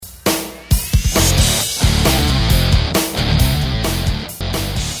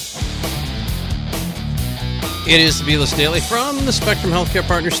It is the B-List Daily from the Spectrum Healthcare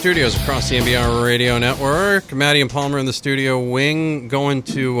Partners Studios across the NBR Radio Network. Maddie and Palmer in the studio wing, going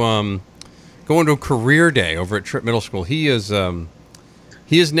to a career day over at Tripp Middle School. He is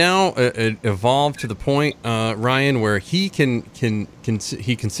now evolved to the point, Ryan, where he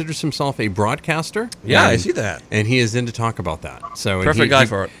he considers himself a broadcaster. Yeah, I see that, and he is in to talk about that. So perfect guy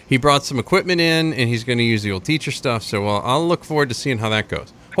for it. He brought some equipment in, and he's going to use the old teacher stuff. So I'll look forward to seeing how that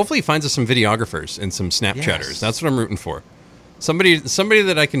goes. Hopefully he finds us some videographers and some Snapchatters. Yes. That's what I'm rooting for. Somebody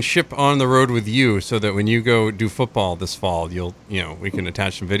that I can ship on the road with you, so that when you go do football this fall, we can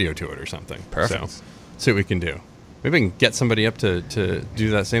attach some video to it or something. Perfect. So see what we can do. Maybe we can get somebody up to do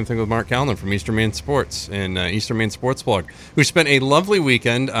that same thing with Marc Calnan from Eastern Maine Sports and Eastern Maine Sports blog, who spent a lovely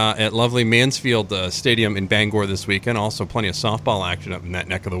weekend at lovely Mansfield Stadium in Bangor this weekend. Also plenty of softball action up in that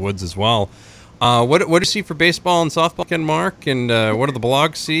neck of the woods as well. What do you see for baseball and softball again, Mark? And what do the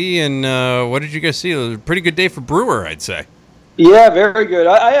blogs see? And what did you guys see? It was a pretty good day for Brewer, I'd say. Yeah, very good.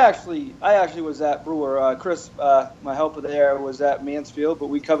 I actually was at Brewer. Chris, my helper there, was at Mansfield, but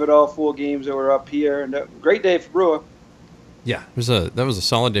we covered all 4 games that were up here, and a great day for Brewer. Yeah, that was a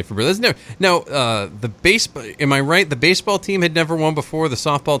solid day for Brewer. The baseball. Am I right? The baseball team had never won before. The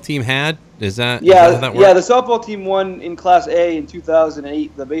softball team had. Is that how that works? Yeah. The softball team won in Class A in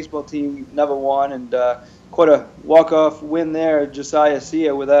 2008. The baseball team never won, and quite a walk-off win there. Josiah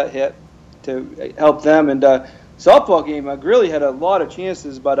Sia with that hit to help them, and softball game. Greeley had a lot of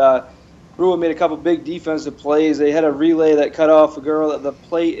chances, but Brewer made a couple big defensive plays. They had a relay that cut off a girl at the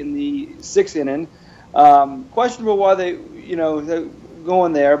plate in the 6th inning. Questionable why they're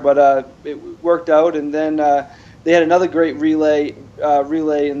going there, but it worked out. And then they had another great relay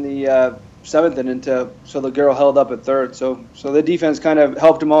in the 7th inning, so the girl held up at third. So the defense kind of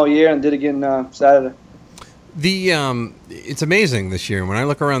helped them all year and did again Saturday. It's amazing this year. When I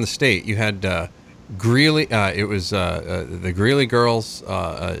look around the state, you had Greeley. It was the Greeley girls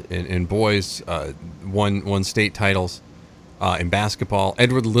and boys won state titles. In basketball.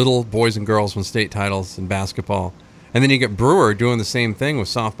 Edward Little, boys and girls, won state titles in basketball. And then you get Brewer doing the same thing with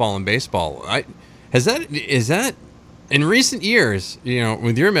softball and baseball. Is that in recent years,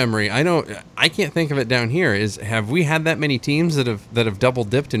 with your memory, I can't think of it down here. Have we had that many teams that have double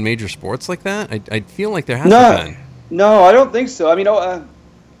dipped in major sports like that? I feel like there hasn't been. No, I don't think so. I mean,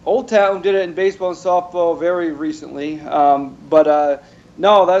 Old Town did it in baseball and softball very recently. But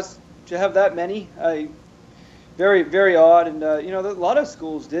no, to have that many, very, very odd, and a lot of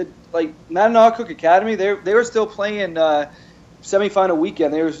schools did. Like Mattanock Academy, they were still playing semifinal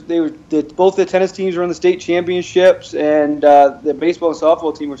weekend. Both the tennis teams were in the state championships, and the baseball and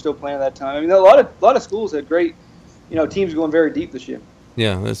softball team were still playing at that time. I mean, a lot of schools had great, teams going very deep this year.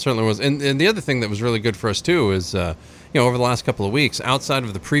 Yeah, that certainly was. And the other thing that was really good for us too is, over the last couple of weeks, outside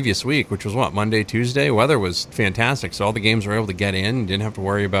of the previous week, which was Monday, Tuesday, weather was fantastic. So all the games were able to get in. You didn't have to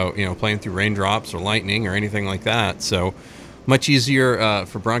worry about playing through raindrops or lightning or anything like that. So much easier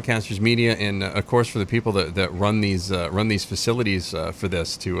for broadcasters, media, and of course for the people that run these facilities for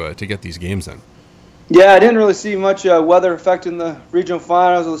this to get these games in. Yeah, I didn't really see much weather affecting the regional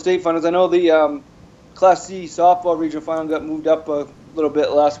finals or the state finals. I know the Class C softball regional final got moved up a little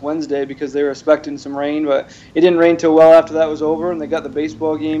bit last Wednesday because they were expecting some rain, but it didn't rain till well after that was over, and they got the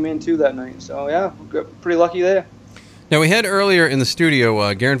baseball game in too that night. So yeah, pretty lucky there. Now we had earlier in the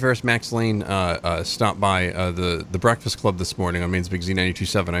studio, Garen Ferris, Max Lane stopped by the Breakfast Club this morning on Maine's Big Z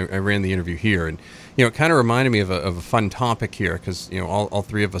 92.7. I ran the interview here, and it kind of reminded me of a fun topic here because all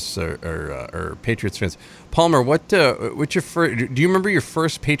 3 of us are Patriots fans. Palmer, what's your first? Do you remember your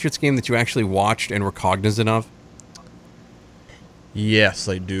first Patriots game that you actually watched and were cognizant of? Yes,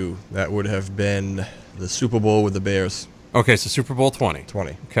 I do. That would have been the Super Bowl with the Bears. Okay, so Super Bowl 20.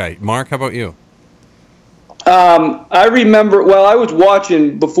 Okay, Mark, how about you? I remember. Well, I was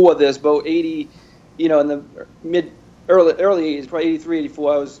watching before this, about 80. In the early 80s, probably 83,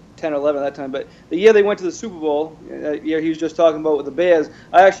 84. I was 10 or 11 at that time. But the year they went to the Super Bowl, year he was just talking about with the Bears,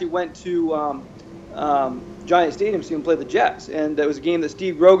 I actually went to Giant Stadium to see him play the Jets, and it was a game that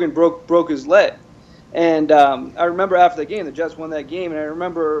Steve Grogan broke his leg. And I remember after the game, the Jets won that game, and I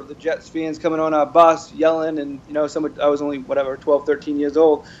remember the Jets fans coming on our bus yelling, and I was only 12, 13 years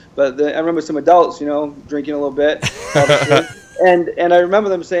old, but I remember some adults, drinking a little bit, and I remember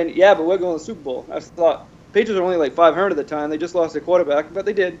them saying, "Yeah, but we're going to the Super Bowl." I thought Patriots were only like 500 at the time; they just lost their quarterback, but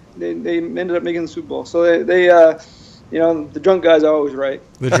they did. They ended up making the Super Bowl. So they the drunk guys are always right.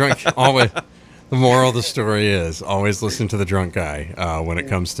 The drunk always. The moral of the story is always listen to the drunk guy when it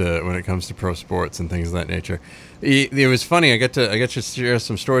comes to pro sports and things of that nature. It was funny. I got to share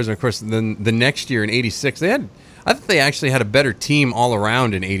some stories, and of course, then the next year in '86, they had I thought they actually had a better team all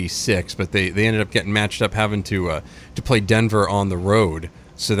around in '86, but they ended up getting matched up having to play Denver on the road,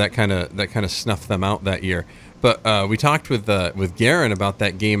 so that kind of snuffed them out that year. But we talked with Guerin about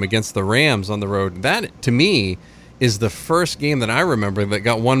that game against the Rams on the road. That, to me, is the first game that I remember that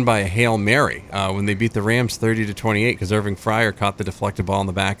got won by a Hail Mary when they beat the Rams 30-28 because Irving Fryer caught the deflected ball in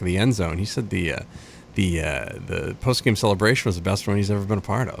the back of the end zone. He said the post-game celebration was the best one he's ever been a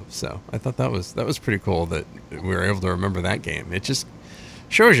part of. So I thought that was pretty cool that we were able to remember that game. It just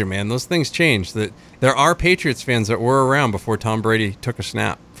shows you, man, those things change. That there are Patriots fans that were around before Tom Brady took a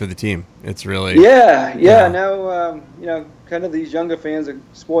snap for the team. It's really Now kind of these younger fans are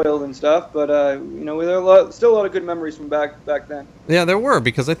spoiled and stuff, but there are still a lot of good memories from back then. Yeah, there were,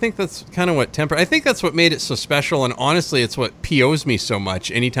 because I think that's kind of what I think that's what made it so special, and honestly, it's what POs me so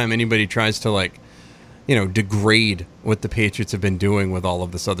much. Anytime anybody tries to degrade what the Patriots have been doing with all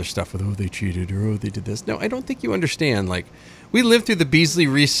of this other stuff with, they cheated or they did this. No, I don't think you understand. We lived through the Beasley,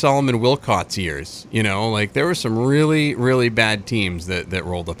 Reese, Solomon, Wilcots years. There were some really, really bad teams that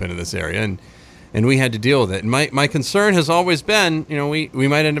rolled up into this area, and we had to deal with it. And my concern has always been, we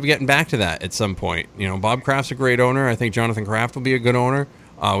might end up getting back to that at some point. Bob Kraft's a great owner. I think Jonathan Kraft will be a good owner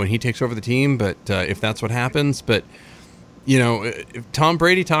when he takes over the team, but if that's what happens. But if Tom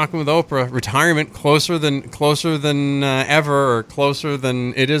Brady talking with Oprah, retirement closer than ever, or closer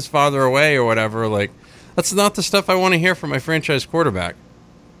than it is farther away, or whatever. That's not the stuff I want to hear from my franchise quarterback.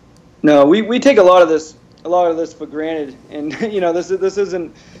 No, we take a lot of this for granted, and this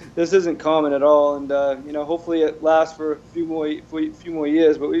isn't common at all. And hopefully it lasts for a few more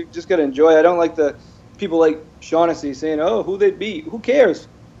years. But we just got to enjoy it. I don't like the people like Shaughnessy saying, "Oh, who they beat? Who cares?"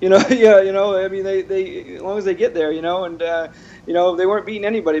 I mean, they as long as they get there, and they weren't beating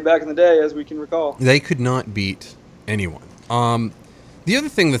anybody back in the day, as we can recall. They could not beat anyone. The other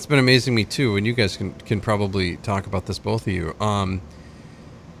thing that's been amazing me too, and you guys can probably talk about this, both of you,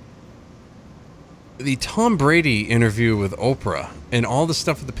 the Tom Brady interview with Oprah and all the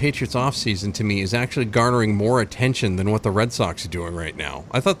stuff with the Patriots offseason, to me, is actually garnering more attention than what the Red Sox are doing right now.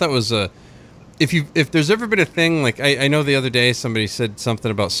 I thought that was if there's ever been a thing, I know the other day somebody said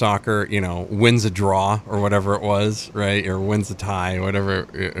something about soccer, wins a draw or whatever it was, right? Or wins a tie, whatever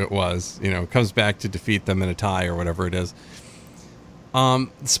it was, comes back to defeat them in a tie or whatever it is.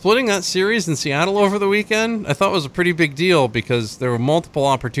 Splitting that series in Seattle over the weekend, I thought was a pretty big deal because there were multiple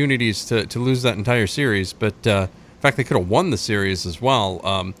opportunities to lose that entire series. But in fact, they could have won the series as well.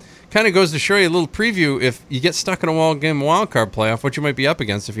 Kind of goes to show you a little preview if you get stuck in a wildcard playoff, what you might be up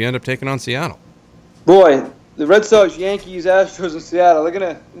against if you end up taking on Seattle. Boy, the Red Sox, Yankees, Astros, and Seattle,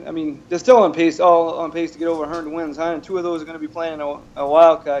 they're still all on pace to get over 100 wins, huh? And two of those are going to be playing a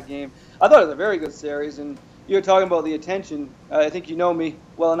wild card game. I thought it was a very good series, and you're talking about the attention. I think you know me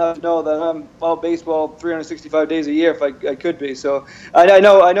well enough to know that I'm all baseball 365 days a year if I could be. So I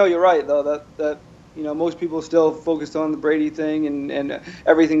know you're right, though, that most people are still focused on the Brady thing and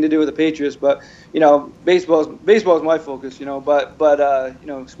everything to do with the Patriots. But baseball is my focus.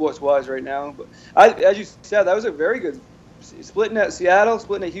 But sports wise right now. But as you said, that was a very good splitting at Seattle,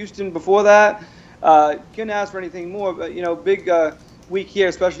 splitting at Houston before that. Couldn't ask for anything more. But big week here,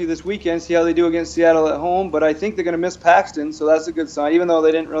 especially this weekend. See how they do against Seattle at home. But I think they're going to miss Paxton, so that's a good sign. Even though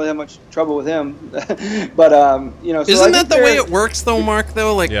they didn't really have much trouble with him. But So isn't that the way it works, though, Mark?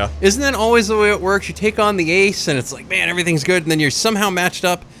 Though, yeah. Isn't that always the way it works? You take on the ace, and it's like, man, everything's good, and then you're somehow matched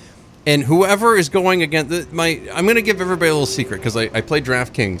up, and whoever is going against I'm going to give everybody a little secret because I play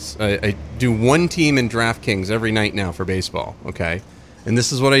DraftKings. I do one team in DraftKings every night now for baseball. Okay, and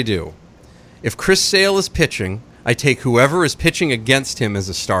this is what I do. If Chris Sale is pitching, I take whoever is pitching against him as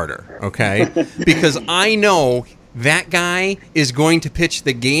a starter, okay? Because I know that guy is going to pitch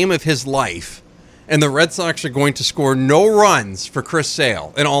the game of his life, and the Red Sox are going to score no runs for Chris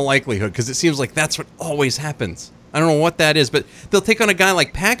Sale in all likelihood, because it seems like that's what always happens. I don't know what that is, but they'll take on a guy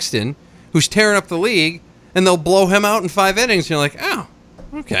like Paxton, who's tearing up the league, and they'll blow him out in 5 innings, and you're like, oh,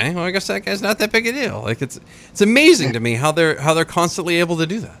 okay, well, I guess that guy's not that big a deal. It's amazing to me how they're constantly able to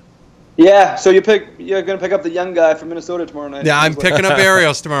do that. Yeah, so you're going to pick up the young guy from Minnesota tomorrow night. Yeah, I'm picking up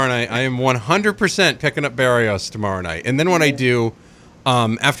Barrios tomorrow night. I am 100% picking up Barrios tomorrow night. And then when I do,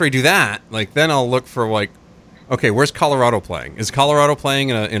 after I do that, then I'll look for okay, where's Colorado playing? Is Colorado playing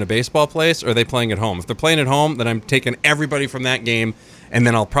in a baseball place, or are they playing at home? If they're playing at home, then I'm taking everybody from that game, and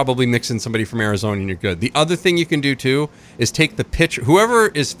then I'll probably mix in somebody from Arizona, and you're good. The other thing you can do too is take the pitcher. Whoever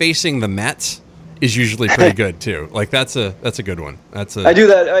is facing the Mets is usually pretty good too. That's a good one. I do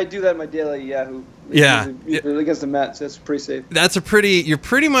that in my daily Yahoo. Yeah, against the Mets, that's pretty safe. You're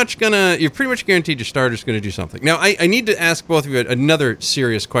pretty much guaranteed your starter's going to do something. Now I need to ask both of you another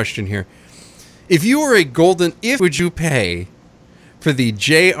serious question here. If you were a golden, would you pay for the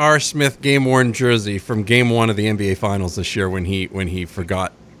J.R. Smith game-worn jersey from Game 1 of the NBA Finals this year when he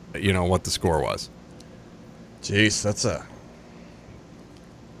forgot, what the score was? Jeez,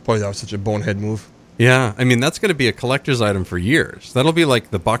 boy, that was such a bonehead move. Yeah, I mean, that's going to be a collector's item for years. That'll be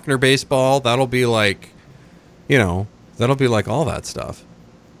like the Buckner baseball. That'll be like, that'll be like all that stuff.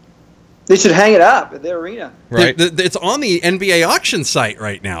 They should hang it up at their arena. Right. It's on the NBA auction site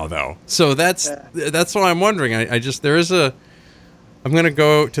right now, though. So that's why I'm wondering. I'm going to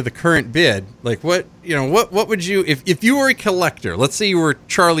go to the current bid. Like, what would you, if you were a collector, let's say you were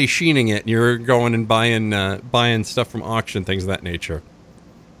Charlie Sheening it and you're going and buying stuff from auction, things of that nature.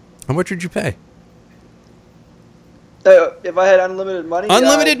 How much would you pay? If I had unlimited money?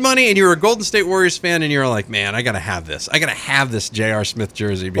 Money, and you were a Golden State Warriors fan, and you're like, man, I got to have this. I got to have this J.R. Smith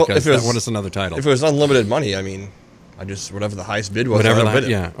jersey because I want us another title. If it was unlimited money, I mean, whatever the highest bid was.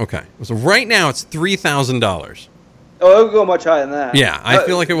 Yeah, okay. So right now it's $3,000. Oh, it would go much higher than that. Yeah, I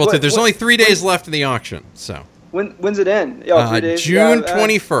feel like it will too. There's only 3 days left of the auction, so. When's it end? 3 days? June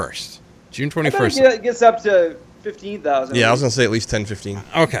 21st. June 21st. It gets up to 15,000. Yeah, I was going to say at least 10, 15.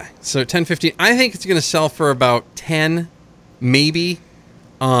 Okay, so 10, 15. I think it's going to sell for about 10, maybe.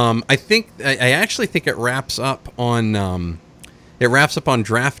 I actually think it wraps up on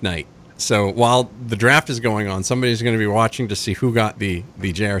draft night. So while the draft is going on, somebody's going to be watching to see who got the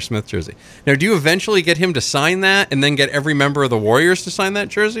J.R. Smith jersey. Now, do you eventually get him to sign that and then get every member of the Warriors to sign that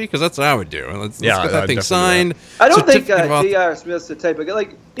jersey? Because that's what I would do. Let's get that thing signed. I don't think J.R. Smith's the type of guy.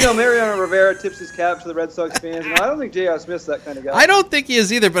 Like, Mariano Rivera tips his cap to the Red Sox fans. I don't think J.R. Smith's that kind of guy. I don't think he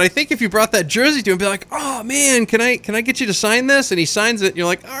is either, but I think if you brought that jersey to him and be like, oh, man, can I get you to sign this? And he signs it, and you're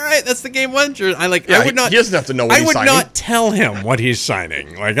like, all right, that's the Game 1 jersey. I would not. He doesn't have to know what he's signing. I would not tell him what he's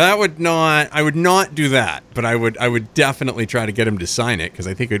signing. Like, I would not do that, but I would definitely try to get him to sign it because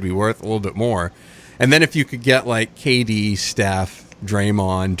I think it would be worth a little bit more. And then if you could get like KD, Steph,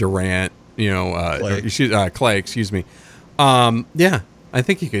 Draymond, Durant, Clay, excuse me. Yeah, I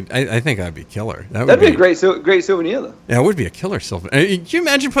think you could. I think that'd be killer. That'd be a great souvenir, though. Yeah, it would be a killer souvenir. Can you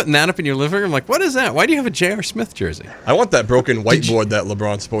imagine putting that up in your living room? Like, what is that? Why do you have a J.R. Smith jersey? I want that broken whiteboard that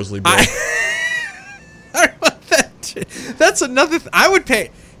LeBron supposedly broke. I want that. That's another. I would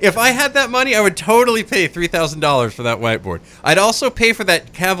pay. If I had that money, I would totally pay $3,000 for that whiteboard. I'd also pay for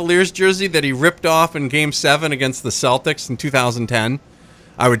that Cavaliers jersey that he ripped off in Game 7 against the Celtics in 2010.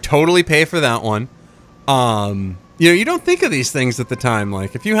 I would totally pay for that one. You don't think of these things at the time.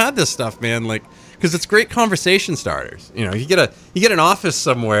 Like, if you had this stuff, man, like, because it's great conversation starters. You get an office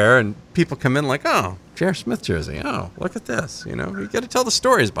somewhere and people come in like, oh, J.R. Smith jersey. Oh, look at this. You got to tell the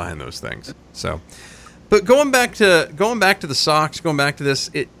stories behind those things. So. But going back to the Sox, going back to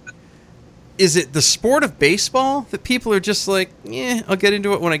this, is it the sport of baseball that people are just like, yeah, I'll get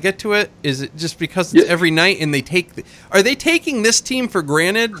into it when I get to it? Is it just because it's every night and are they taking this team for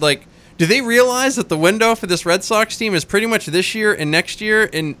granted? Like, do they realize that the window for this Red Sox team is pretty much this year and next year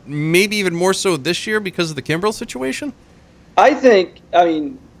and maybe even more so this year because of the Kimbrel situation? I think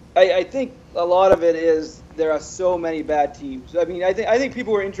a lot of it is there are so many bad teams. I mean, I think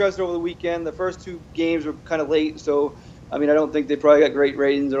people were interested over the weekend. The first 2 games were kind of late, so I mean, I don't think they probably got great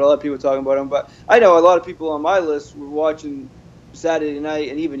ratings. There are a lot of people talking about them, but I know a lot of people on my list were watching Saturday night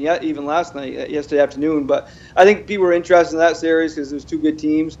and even last night, yesterday afternoon. But I think people were interested in that series because there's 2 good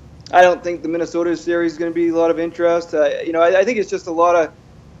teams. I don't think the Minnesota series is going to be a lot of interest. I think it's just a lot of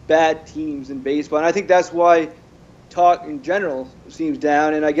bad teams in baseball, and I think that's why talk in general seems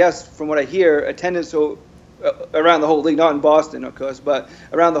down. And I guess from what I hear, attendance around the whole league, not in Boston, of course, but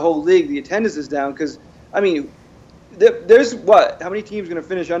around the whole league, the attendance is down because, I mean, there's how many teams are going to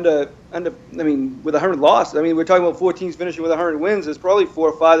finish with 100 losses? I mean, we're talking about 4 teams finishing with 100 wins. There's probably 4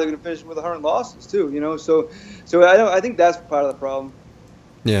 or 5 that are going to finish with 100 losses too. So I think that's part of the problem.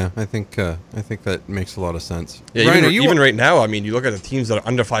 Yeah, I think that makes a lot of sense. Yeah, Brian, even right now, I mean, you look at the teams that are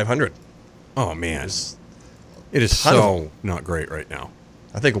under 500. Oh man, it is so not great right now.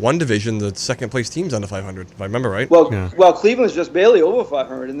 I think one division, the second place team's under 500, if I remember right. Well, Cleveland's just barely over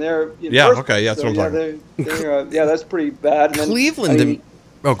 500, and they're first, okay, yeah, that's what I'm talking. That's pretty bad. And Cleveland.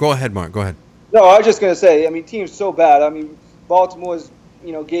 Go ahead, Mark. Go ahead. No, I was just going to say. I mean, team's so bad. I mean, Baltimore's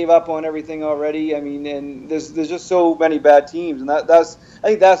gave up on everything already. I mean, and there's just so many bad teams, and I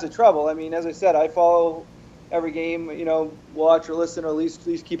think that's the trouble. I mean, as I said, I follow every game, watch or listen or at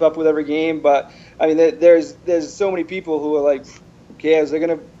least keep up with every game. But I mean, there's so many people who are like, who cares? They're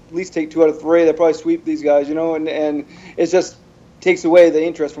gonna at least take 2 out of 3. They'll probably sweep these guys, and it just takes away the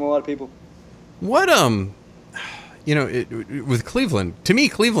interest from a lot of people. What with Cleveland, to me,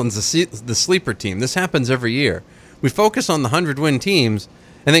 Cleveland's the sleeper team. This happens every year. We focus on the 100-win teams,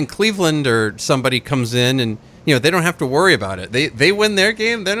 And then Cleveland or somebody comes in and, they don't have to worry about it. They win their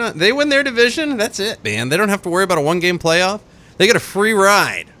game. They win their division. That's it, man. They don't have to worry about a 1-game playoff. They get a free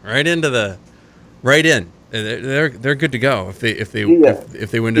ride right in. They're good to go if they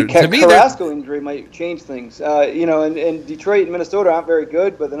win. The Carrasco injury might change things. And Detroit and Minnesota aren't very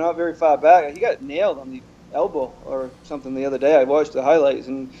good, but they're not very far back. He got nailed on the elbow or something the other day. I watched the highlights,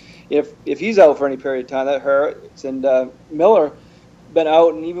 and if he's out for any period of time, that hurts. And Miller been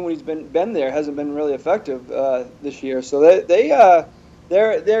out, and even when he's been there, hasn't been really effective this year. So they're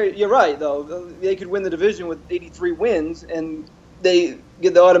you're right though. They could win the division with 83 wins, and they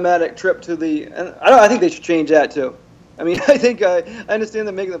get the automatic trip to the. And I think they should change that too. I mean, I think I understand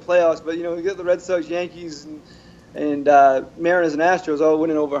they're making the playoffs, but we get the Red Sox, Yankees, and Mariners and Astros all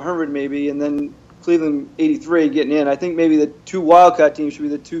winning over 100 maybe, and then Cleveland 83 getting in. I think maybe the 2 wildcard teams should be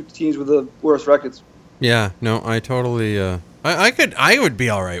the 2 teams with the worst records. Yeah, no, I totally. I would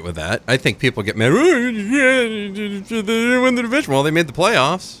be all right with that. I think people get mad. They didn't win the division. Well, they made the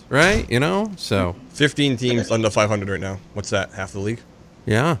playoffs, right? So 15 teams under 500 right now. What's that? Half the league?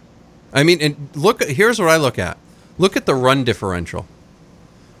 Yeah, I mean, and here's what I look at. Look at the run differential.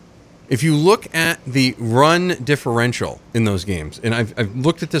 If you look at the run differential in those games, and I've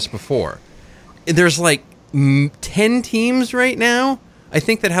looked at this before, there's like 10 teams right now, I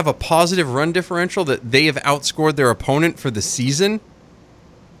think, that have a positive run differential that they have outscored their opponent for the season.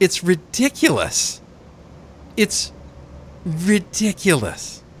 It's ridiculous. It's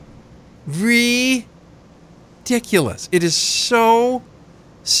ridiculous. Ridiculous. It is so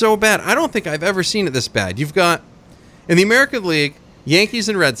bad. I don't think I've ever seen it this bad. You've got, in the American League, Yankees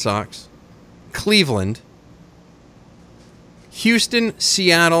and Red Sox, Cleveland, Houston,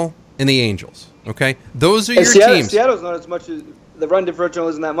 Seattle, and the Angels. Okay? Those are your teams. Seattle's not as much as... The run differential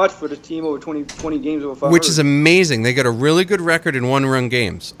isn't that much for the team over 20 games over 500. Which is amazing. They got a really good record in one-run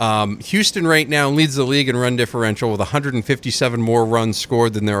games. Houston right now leads the league in run differential with 157 more runs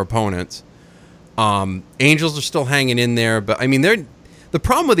scored than their opponents. Angels are still hanging in there, but I mean, the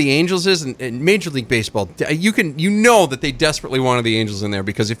problem with the Angels is in Major League Baseball, you know that they desperately wanted the Angels in there,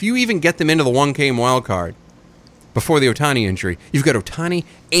 because if you even get them into the 1-game wild card before the Ohtani injury, you've got Ohtani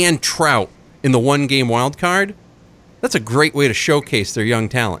and Trout in the 1-game wild card. That's a great way to showcase their young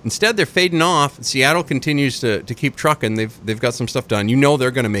talent. Instead, they're fading off. Seattle continues to keep trucking. They've got some stuff done.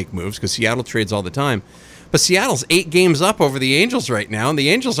 They're going to make moves because Seattle trades all the time. But Seattle's 8 games up over the Angels right now, and the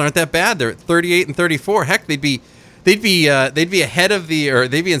Angels aren't that bad. They're at 38 and 34. Heck, they'd be ahead of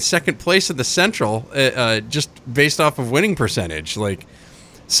they'd be in second place in the Central, just based off of winning percentage.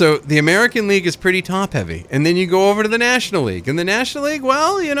 So the American League is pretty top heavy, and then you go over to the National League, and the National League,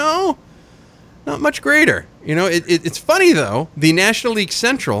 well, not much greater. It's funny, though. The National League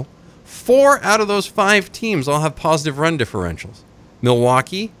Central, 4 out of those 5 teams all have positive run differentials.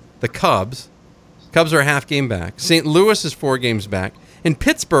 Milwaukee, the Cubs are a half game back. St. Louis is 4 games back. And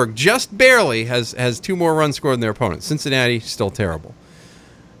Pittsburgh just barely has 2 more runs scored than their opponents. Cincinnati, still terrible.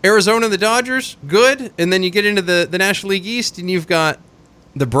 Arizona and the Dodgers, good. And then you get into the National League East, and you've got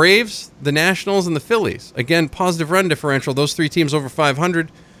the Braves, the Nationals, and the Phillies. Again, positive run differential. Those 3 teams over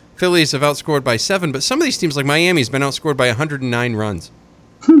 500. Phillies have outscored by 7, but some of these teams, like Miami's been outscored by 109 runs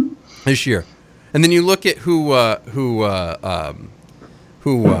this year. And then you look at who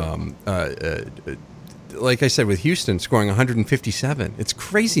like I said, with Houston scoring 157. It's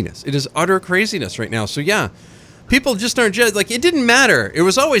craziness. It is utter craziness right now. So yeah, people just aren't judged. Like, it didn't matter. It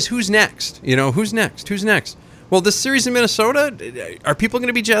was always who's next. Who's next? Well, this series in Minnesota, are people going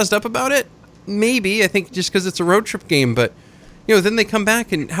to be jazzed up about it? Maybe. I think just because it's a road trip game, but. Then they come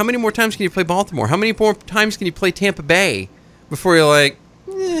back, and how many more times can you play Baltimore? How many more times can you play Tampa Bay before you're like,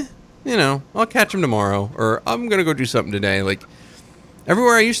 I'll catch them tomorrow, or I'm going to go do something today. Like,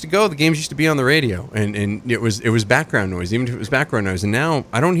 everywhere I used to go, the games used to be on the radio, and it was background noise, even if it was background noise. And now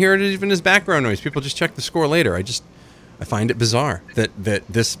I don't hear it even as background noise. People just check the score later. I find it bizarre that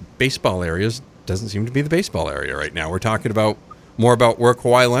this baseball area doesn't seem to be the baseball area right now. We're talking more about where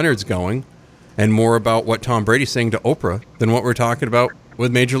Kawhi Leonard's going, and more about what Tom Brady's saying to Oprah than what we're talking about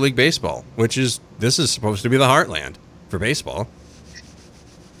with Major League Baseball, this is supposed to be the heartland for baseball.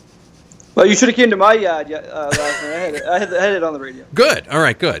 Well, you should have came to my yard last night. I had it on the radio. Good. All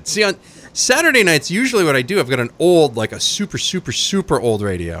right, good. See, on Saturday nights, usually what I do, I've got an old, like a super, super, super old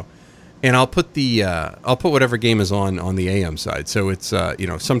radio, and I'll put whatever game is on the AM side. So it's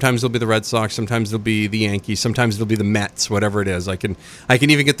sometimes it'll be the Red Sox, sometimes it'll be the Yankees, sometimes it'll be the Mets, whatever it is. I can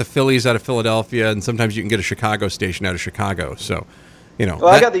even get the Phillies out of Philadelphia, and sometimes you can get a Chicago station out of Chicago. So, Well,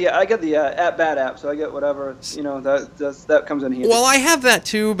 I got the at bat app, so I get whatever that comes in here. Well, I have that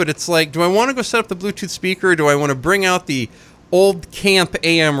too, but it's like, do I want to go set up the Bluetooth speaker? Or do I want to bring out the old camp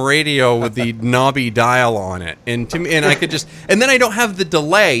AM radio with the knobby dial on it, and I could just, and then I don't have the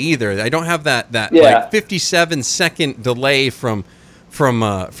delay either. I don't have that like 57-second delay from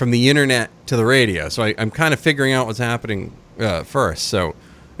the internet to the radio. So I'm kind of figuring out what's happening first. So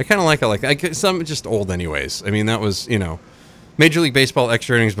I kind of like it like some just old anyways. I mean, that was, Major League Baseball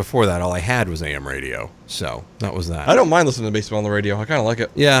extra innings before that, all I had was AM radio. So that was that. I don't mind listening to baseball on the radio. I kind of like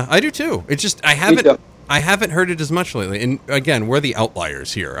it. Yeah, I do too. It's just I haven't heard it as much lately. And again, we're the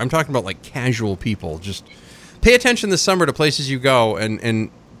outliers here. I'm talking about like casual people. Just pay attention this summer to places you go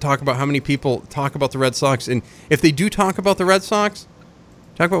and talk about how many people talk about the Red Sox. And if they do talk about the Red Sox,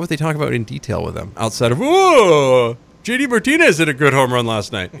 talk about what they talk about in detail with them. Outside of, oh, JD Martinez hit a good home run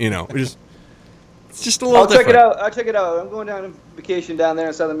last night. It's just a little different. I'll check it out. I'm going down on vacation down there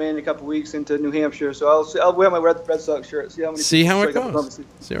in Southern Maine in a couple weeks into New Hampshire, so I'll wear my Red Sox shirt. See how it goes.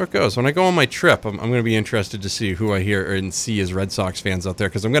 See how it goes. When I go on my trip, I'm going to be interested to see who I hear and see as Red Sox fans out there,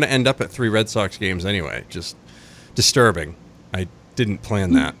 because I'm going to end up at 3 Red Sox games anyway. Just disturbing. I didn't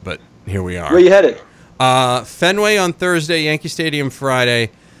plan that, but here we are. Where you headed? Fenway on Thursday, Yankee Stadium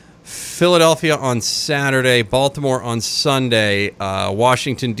Friday, Philadelphia on Saturday, Baltimore on Sunday,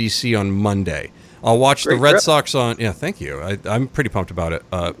 Washington, D.C. on Monday. I'll watch the Red Sox on. Yeah, thank you. I'm pretty pumped about it.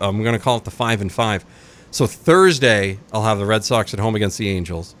 I'm going to call it the 5-5. So Thursday, I'll have the Red Sox at home against the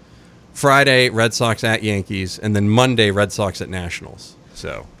Angels. Friday, Red Sox at Yankees, and then Monday, Red Sox at Nationals.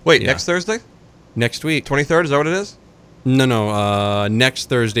 So wait, next Thursday? Next week, 23rd. Is that what it is? No. Next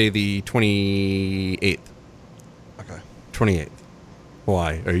Thursday, the 28th. Okay. 28th.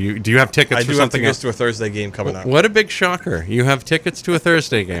 Why? Do you have tickets I for do something have tickets else? to a Thursday game coming up. What a big shocker! You have tickets to a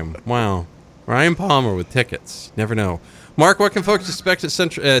Thursday game. Wow. Ryan Palmer with tickets. Never know. Mark, what can folks expect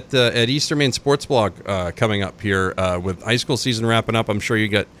at Eastern Maine Sports Blog coming up here with high school season wrapping up? I'm sure you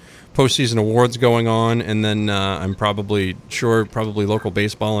got postseason awards going on, and then I'm probably local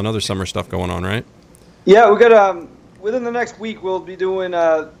baseball and other summer stuff going on, right? Yeah, we got within the next week we'll be doing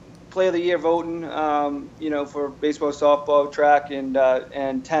Play of the Year voting. For baseball, softball, track,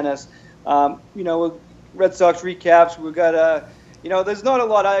 and tennis. Red Sox recaps. We've got there's not a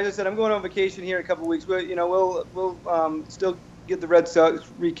lot. As I said, I'm going on vacation here in a couple of weeks. We'll still get the Red Sox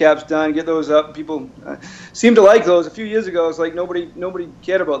recaps done, get those up. People seem to like those. A few years ago, it's like nobody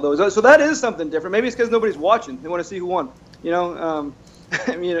cared about those. So that is something different. Maybe it's because nobody's watching. They want to see who won. They want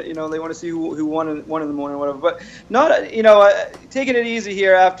to see who won in the morning or whatever. But not, taking it easy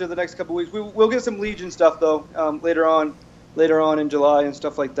here after the next couple of weeks. We'll get some Legion stuff though later on in July and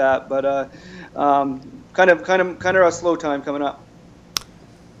stuff like that. But kind of a slow time coming up.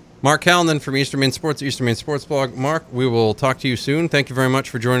 Marc Calnan from Eastern Maine Sports, Eastern Maine Sports Blog. Mark, we will talk to you soon. Thank you very much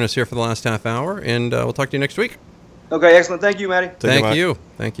for joining us here for the last half hour, and we'll talk to you next week. Okay, excellent. Thank you, Matty. Thank you.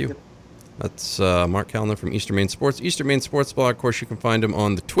 That's Marc Calnan from Eastern Maine Sports, Eastern Maine Sports Blog. Of course, you can find him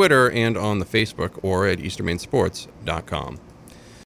on the Twitter and on the Facebook or at easternmainesports.com.